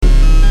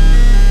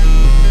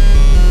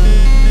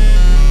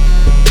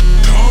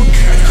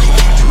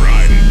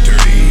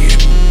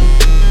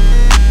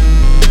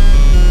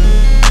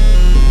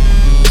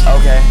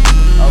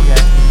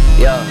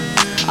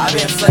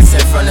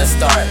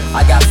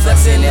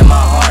flexing in my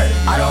heart.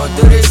 I don't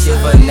do this shit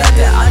for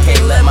nothing, I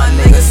can't let my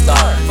niggas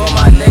start. For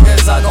my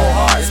niggas I go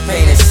hard, this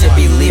pain and shit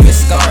be leaving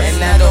scars. And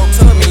that dope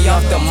took me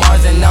off the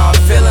Mars and now I'm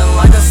feeling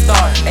like a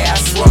star. Hey, I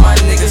swear my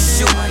niggas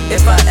shoot,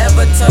 if I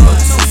ever tell them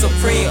to.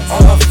 Supreme,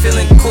 oh I'm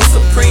feeling cool.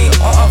 Supreme,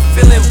 oh I'm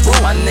feeling boo.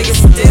 My niggas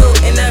still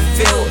in that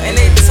field and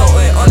they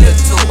toting on the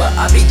tube. But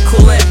I be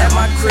coolin' at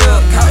my crib,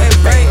 counting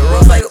bank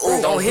rolls like ooh.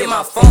 Don't hit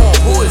my phone,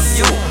 who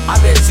is you? I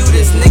bet you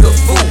this nigga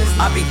fool.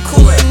 I be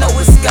coolin', no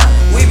it's Scott,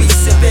 we be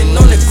sippin'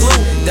 on the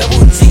glue.